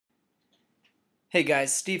Hey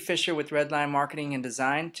guys, Steve Fisher with Redline Marketing and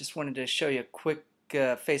Design. Just wanted to show you a quick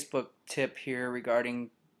Facebook tip here regarding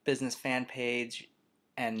business fan page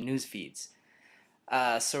and news feeds.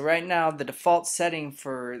 So right now the default setting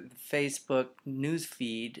for the Facebook news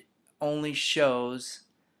feed only shows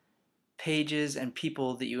pages and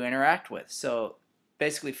people that you interact with. So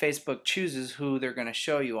basically Facebook chooses who they're going to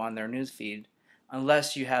show you on their news feed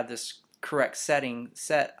unless you have this correct setting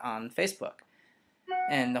set on Facebook.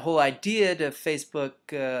 And the whole idea to Facebook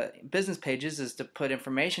business pages is to put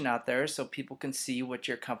information out there so people can see what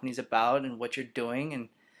your company's about and what you're doing. And,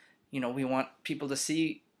 we want people to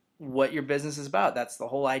see what your business is about. That's the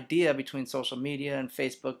whole idea between social media and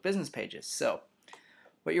Facebook business pages. So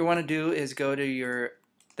what you want to do is go to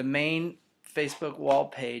the main Facebook wall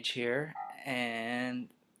page here and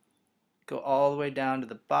go all the way down to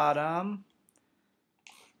the bottom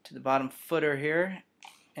footer here,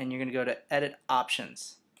 and you're going to go to edit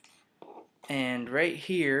options. And right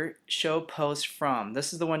here, show post from.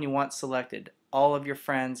 This is the one you want selected, all of your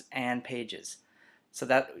friends and pages. So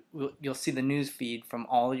that you'll see the news feed from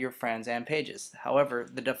all of your friends and pages. However,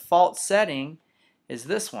 the default setting is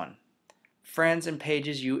this one, friends and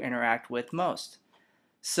pages you interact with most.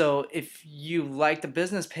 So if you like the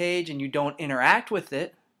business page and you don't interact with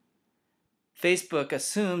it, Facebook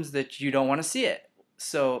assumes that you don't want to see it.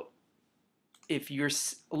 So if you're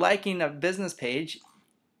liking a business page,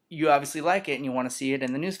 you obviously like it and you want to see it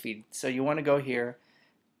in the newsfeed. So you want to go here,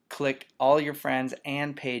 click all your friends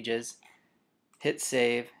and pages, hit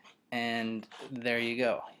save, and there you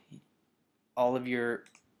go. All of your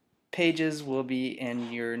pages will be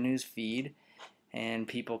in your newsfeed and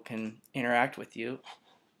people can interact with you,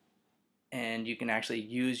 and you can actually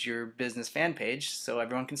use your business fan page so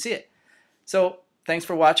everyone can see it. So thanks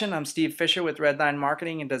for watching. I'm Steve Fisher with Redline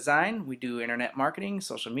Marketing and Design. We do internet marketing,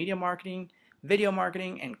 social media marketing, video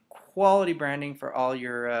marketing, and quality branding for all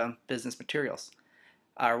your business materials.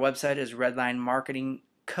 Our website is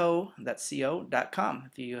redlinemarketingco.com.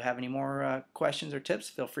 If you have any more questions or tips,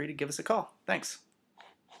 feel free to give us a call. Thanks.